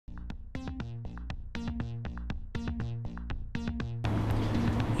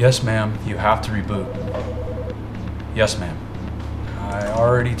Yes, ma'am, you have to reboot. Yes, ma'am. I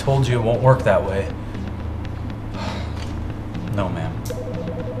already told you it won't work that way. No, ma'am.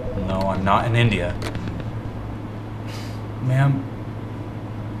 No, I'm not in India. Ma'am,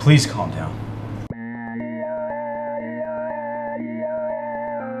 please calm down.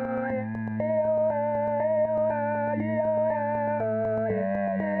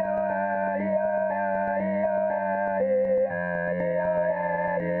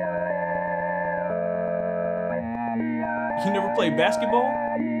 You never played basketball?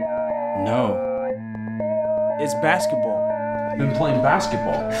 No. It's basketball. Been playing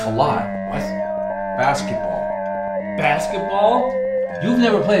basketball a lot. What? Basketball. Basketball? You've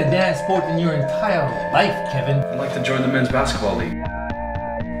never played a damn sport in your entire life, Kevin. I'd like to join the men's basketball league.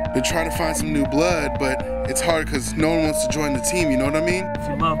 Been trying to find some new blood, but it's hard because no one wants to join the team, you know what I mean? If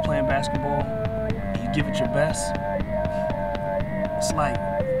you love playing basketball and you give it your best, it's like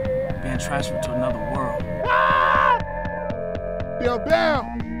being transferred to another world. Down.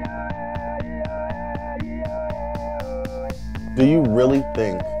 Do you really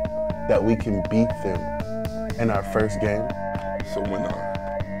think that we can beat them in our first game? So when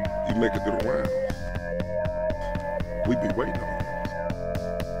you make it through the rounds, we be waiting on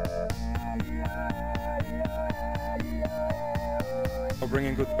you.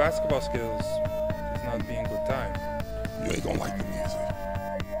 Bringing good basketball skills is not being good time. You ain't gonna like the music.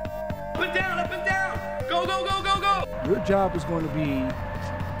 Up and down, up and down! Go, go, go, go, go! Your job is going to be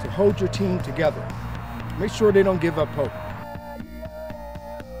to hold your team together. Make sure they don't give up hope.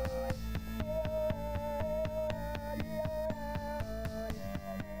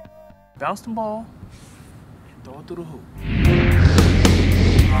 Bounce the ball and throw it through the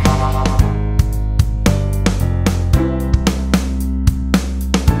hoop.